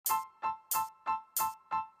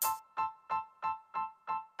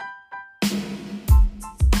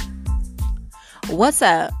What's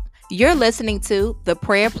up? You're listening to the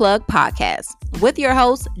Prayer Plug Podcast with your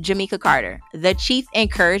host, Jamaica Carter, the Chief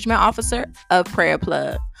Encouragement Officer of Prayer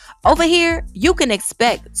Plug. Over here, you can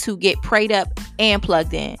expect to get prayed up and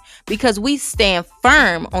plugged in because we stand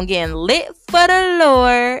firm on getting lit for the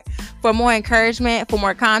Lord. For more encouragement, for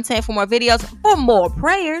more content, for more videos, for more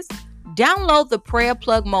prayers, download the Prayer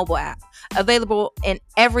Plug mobile app, available in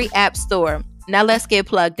every app store. Now let's get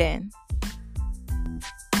plugged in.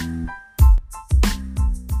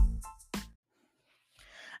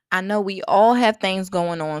 I know we all have things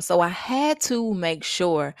going on, so I had to make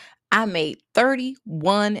sure I made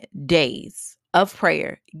 31 days of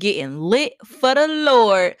prayer, getting lit for the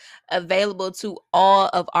Lord, available to all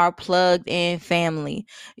of our plugged in family.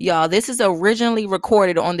 Y'all, this is originally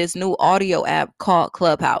recorded on this new audio app called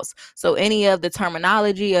Clubhouse. So any of the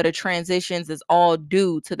terminology or the transitions is all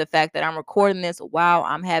due to the fact that I'm recording this while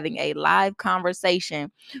I'm having a live conversation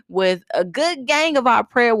with a good gang of our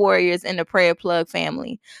prayer warriors in the Prayer Plug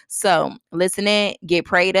family. So listen in, get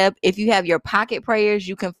prayed up. If you have your pocket prayers,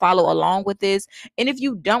 you can follow along with this. And if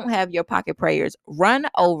you don't have your pocket prayers, run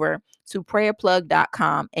over to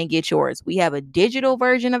prayerplug.com and get yours. We have a digital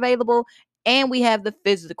version available and we have the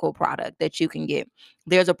physical product that you can get.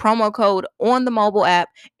 There's a promo code on the mobile app,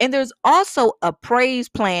 and there's also a praise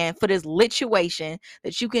plan for this lituation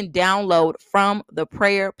that you can download from the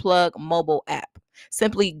Prayer Plug mobile app.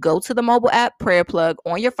 Simply go to the mobile app Prayer Plug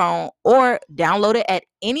on your phone or download it at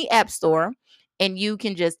any app store, and you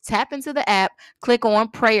can just tap into the app, click on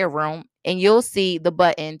Prayer Room, and you'll see the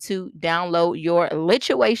button to download your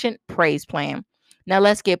lituation praise plan. Now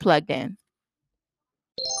let's get plugged in.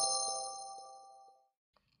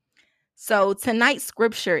 So tonight's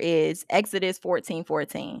scripture is Exodus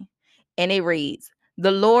 14:14, and it reads,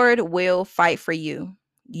 "The Lord will fight for you.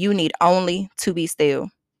 You need only to be still."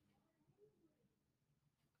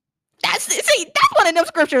 That's one of them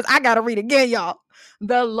scriptures I gotta read again, y'all.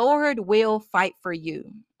 The Lord will fight for you.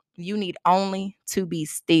 You need only to be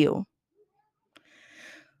still.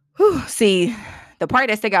 Whew, see, the part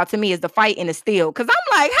that stuck out to me is the fight and the still, because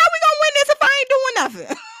I'm like, how we gonna win this if I ain't doing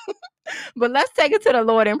nothing? But let's take it to the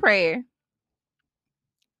Lord in prayer.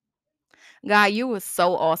 God, you were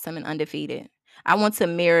so awesome and undefeated. I want to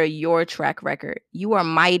mirror your track record. You are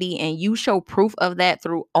mighty, and you show proof of that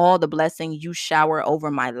through all the blessings you shower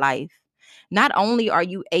over my life. Not only are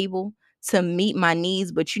you able to meet my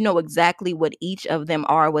needs, but you know exactly what each of them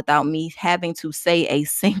are without me having to say a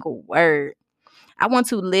single word. I want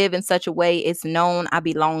to live in such a way it's known I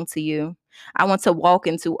belong to you. I want to walk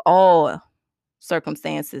into all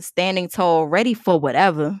circumstances, standing tall, ready for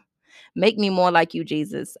whatever. Make me more like you,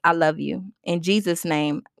 Jesus. I love you. In Jesus'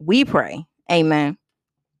 name, we pray. Amen.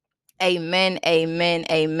 Amen. Amen.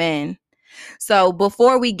 Amen. So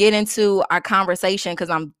before we get into our conversation, because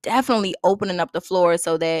I'm definitely opening up the floor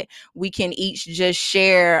so that we can each just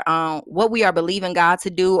share what we are believing God to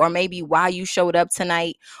do, or maybe why you showed up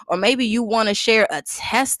tonight, or maybe you want to share a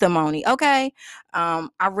testimony. Okay. I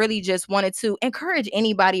really just wanted to encourage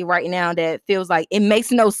anybody right now that feels like it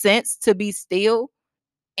makes no sense to be still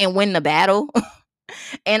and win the battle.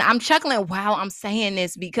 And I'm chuckling while I'm saying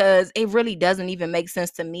this because it really doesn't even make sense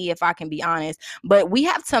to me, if I can be honest. But we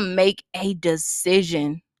have to make a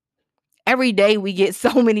decision. Every day we get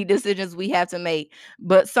so many decisions we have to make,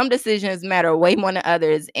 but some decisions matter way more than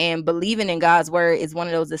others. And believing in God's word is one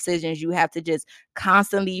of those decisions you have to just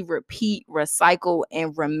constantly repeat, recycle,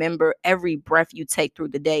 and remember every breath you take through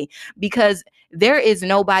the day, because there is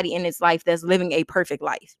nobody in this life that's living a perfect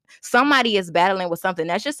life. Somebody is battling with something.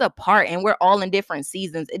 That's just a part, and we're all in different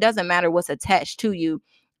seasons. It doesn't matter what's attached to you.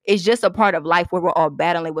 It's just a part of life where we're all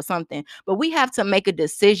battling with something. But we have to make a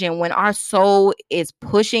decision when our soul is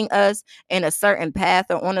pushing us in a certain path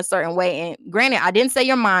or on a certain way. And granted, I didn't say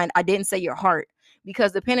your mind, I didn't say your heart,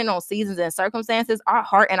 because depending on seasons and circumstances, our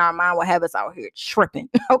heart and our mind will have us out here tripping.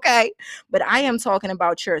 Okay. But I am talking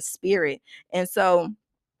about your spirit. And so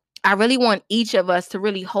I really want each of us to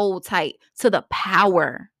really hold tight to the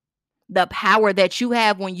power that you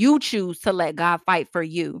have when you choose to let God fight for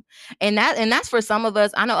you. And that's for some of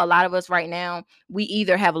us. I know a lot of us right now, we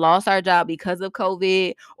either have lost our job because of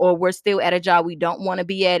COVID, or we're still at a job we don't want to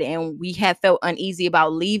be at, and we have felt uneasy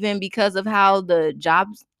about leaving because of how the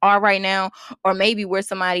jobs are right now. Or maybe we're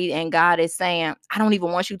somebody and God is saying, I don't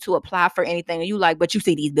even want you to apply for anything. And you like, but you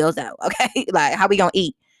see these bills out. Okay. Like, how we gonna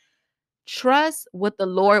eat? Trust what the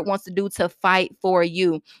Lord wants to do to fight for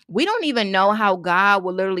you. We don't even know how God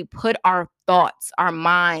will literally put our thoughts, our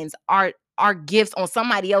minds, our gifts on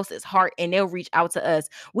somebody else's heart and they'll reach out to us.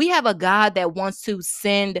 We have a God that wants to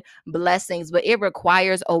send blessings, but it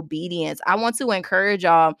requires obedience. I want to encourage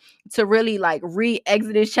y'all to really like read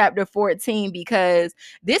Exodus chapter 14, because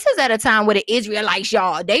this is at a time where the Israelites,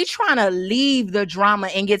 y'all, they trying to leave the drama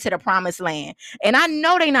and get to the promised land. And I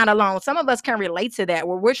know they're not alone. Some of us can relate to that,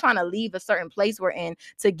 where we're trying to leave a certain place we're in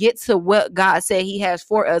to get to what God said he has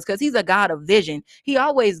for us, because he's a God of vision. He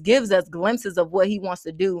always gives us glimpses of what he wants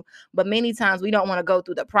to do, but many times we don't want to go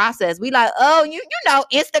through the process. We like, oh, you know,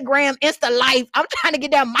 Instagram, Insta life. I'm trying to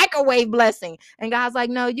get that microwave blessing. And God's like,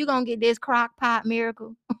 no, you're going to get this crock pot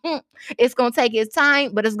miracle. It's going to take its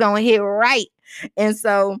time, but it's going to hit right. And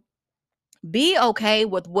so be okay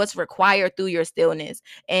with what's required through your stillness.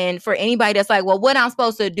 And for anybody that's like, well, what I'm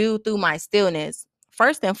supposed to do through my stillness,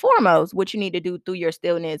 first and foremost, what you need to do through your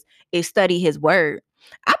stillness is study his word.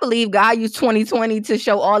 I believe God used 2020 to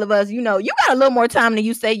show all of us, you know, you got a little more time than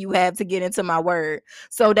you say you have to get into my word.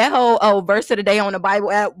 So that whole verse of the day on the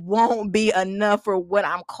Bible app won't be enough for what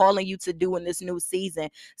I'm calling you to do in this new season.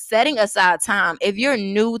 Setting aside time. If you're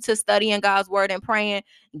new to studying God's word and praying,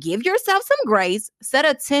 give yourself some grace. Set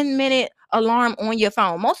a 10-minute alarm on your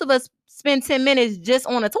phone. Most of us spend 10 minutes just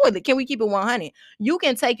on the toilet. Can we keep it 100? You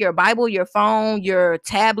can take your Bible, your phone, your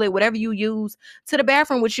tablet, whatever you use, to the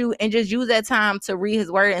bathroom with you and just use that time to read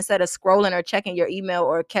his word instead of scrolling or checking your email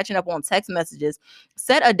or catching up on text messages.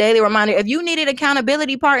 Set a daily reminder. If you need an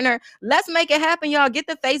accountability partner, let's make it happen, y'all. Get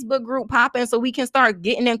the Facebook group popping so we can start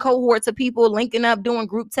getting in cohorts of people, linking up, doing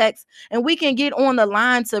group texts, and we can get on the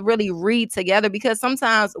line to really read together, because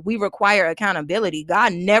sometimes we require accountability.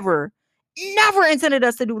 God never intended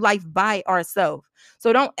us to do life by ourselves.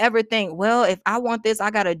 So don't ever think, well, if I want this, I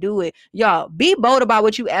got to do it. Y'all, be bold about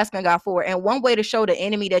what you asking God for. And one way to show the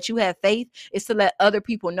enemy that you have faith is to let other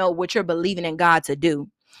people know what you're believing in God to do.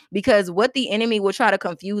 Because what the enemy will try to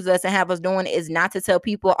confuse us and have us doing is not to tell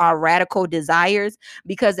people our radical desires,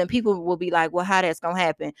 because then people will be like, well, how that's going to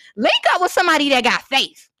happen? Link up with somebody that got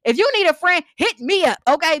faith. If you need a friend, hit me up,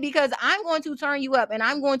 okay? Because I'm going to turn you up and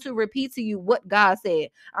I'm going to repeat to you what God said.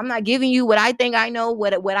 I'm not giving you what I think I know,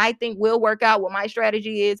 what I think will work out, what my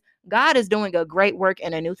strategy is. God is doing a great work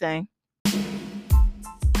and a new thing.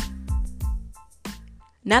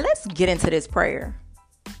 Now let's get into this prayer.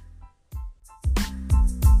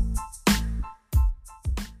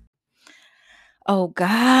 Oh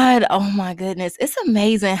God, oh my goodness. It's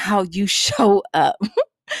amazing how you show up.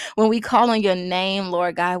 When we call on your name,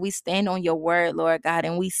 Lord God, we stand on your word, Lord God,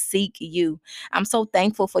 and we seek you. I'm so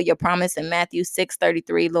thankful for your promise in Matthew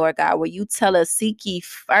 6:33, Lord God, where you tell us, seek ye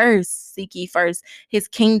first his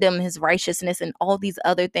kingdom, his righteousness, and all these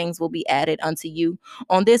other things will be added unto you.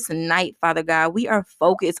 On this night, Father God, we are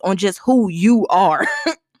focused on just who you are.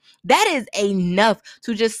 That is enough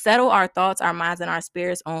to just settle our thoughts, our minds, and our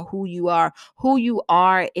spirits on who you are. Who you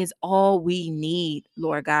are is all we need,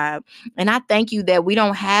 Lord God. And I thank you that we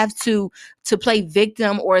don't have to play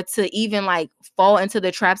victim or to even like fall into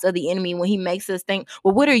the traps of the enemy when he makes us think,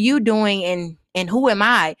 well, what are you doing and who am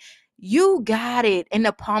I? You got it in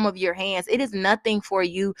the palm of your hands. It is nothing for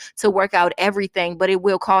you to work out everything, but it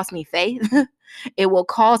will cost me faith. It will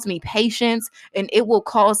cost me patience, and it will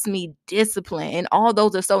cost me discipline. And all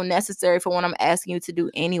those are so necessary for what I'm asking you to do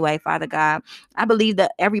anyway, Father God. I believe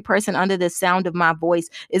that every person under the sound of my voice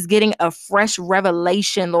is getting a fresh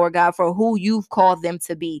revelation, Lord God, for who you've called them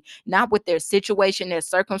to be, not with their situation, their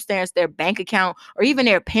circumstance, their bank account, or even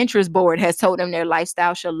their Pinterest board has told them their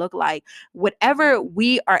lifestyle should look like. Whatever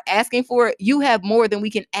we are asking for, you have more than we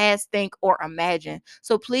can ask, think, or imagine.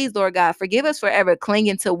 So please, Lord God, forgive us for ever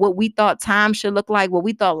clinging to what we thought time should look like, what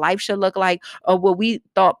we thought life should look like, or what we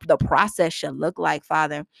thought the process should look like,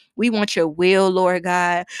 Father. We want your will, Lord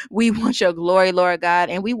God. We want your glory, Lord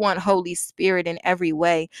God, and we want Holy Spirit in every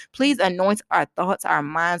way. Please anoint our thoughts, our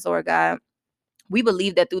minds, Lord God. We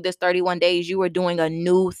believe that through this 31 days, you are doing a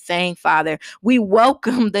new thing, Father. We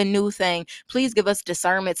welcome the new thing. Please give us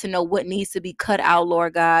discernment to know what needs to be cut out,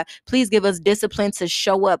 Lord God. Please give us discipline to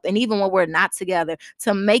show up. And even when we're not together,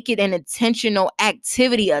 to make it an intentional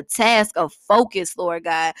activity, a task, a focus, Lord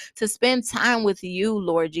God, to spend time with you,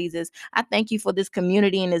 Lord Jesus. I thank you for this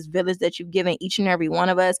community and this village that you've given each and every one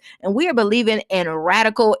of us. And we are believing in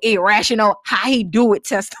radical, irrational, how he do it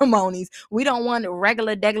testimonies. We don't want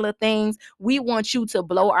regular, degular things. We want you to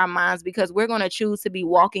blow our minds, because we're going to choose to be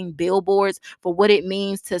walking billboards for what it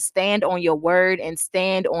means to stand on your word and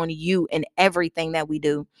stand on you in everything that we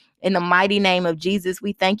do. In the mighty name of Jesus,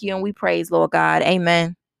 we thank you and we praise, Lord God.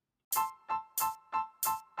 Amen.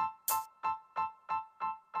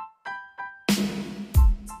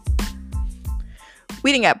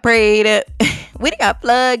 We didn't got prayed up. We didn't got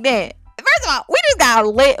plugged in. First of all, we just got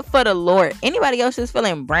lit for the Lord. Anybody else just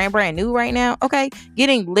feeling brand new right now? Okay.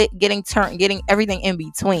 Getting lit, getting turned, getting everything in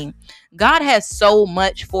between. God has so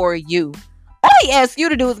much for you. All he asks you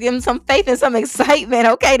to do is give him some faith and some excitement,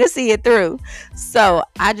 okay, to see it through. So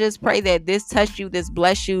I just pray that this touched you, this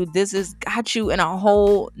bless you, this has got you in a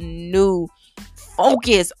whole new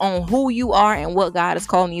focus on who you are and what God is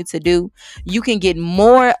calling you to do. You can get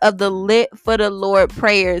more of the Lit for the Lord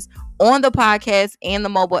prayers on the podcast and the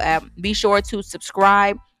mobile app. Be sure to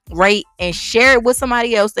subscribe, rate, and share it with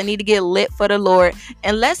somebody else that need to get lit for the Lord.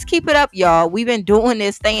 And let's keep it up, y'all. We've been doing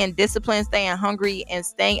this, staying disciplined, staying hungry, and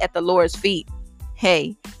staying at the Lord's feet.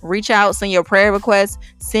 Hey, reach out, send your prayer requests,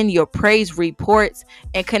 send your praise reports,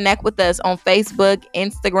 and connect with us on Facebook,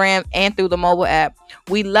 Instagram, and through the mobile app.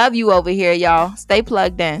 We love you over here, y'all. Stay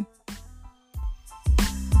plugged in.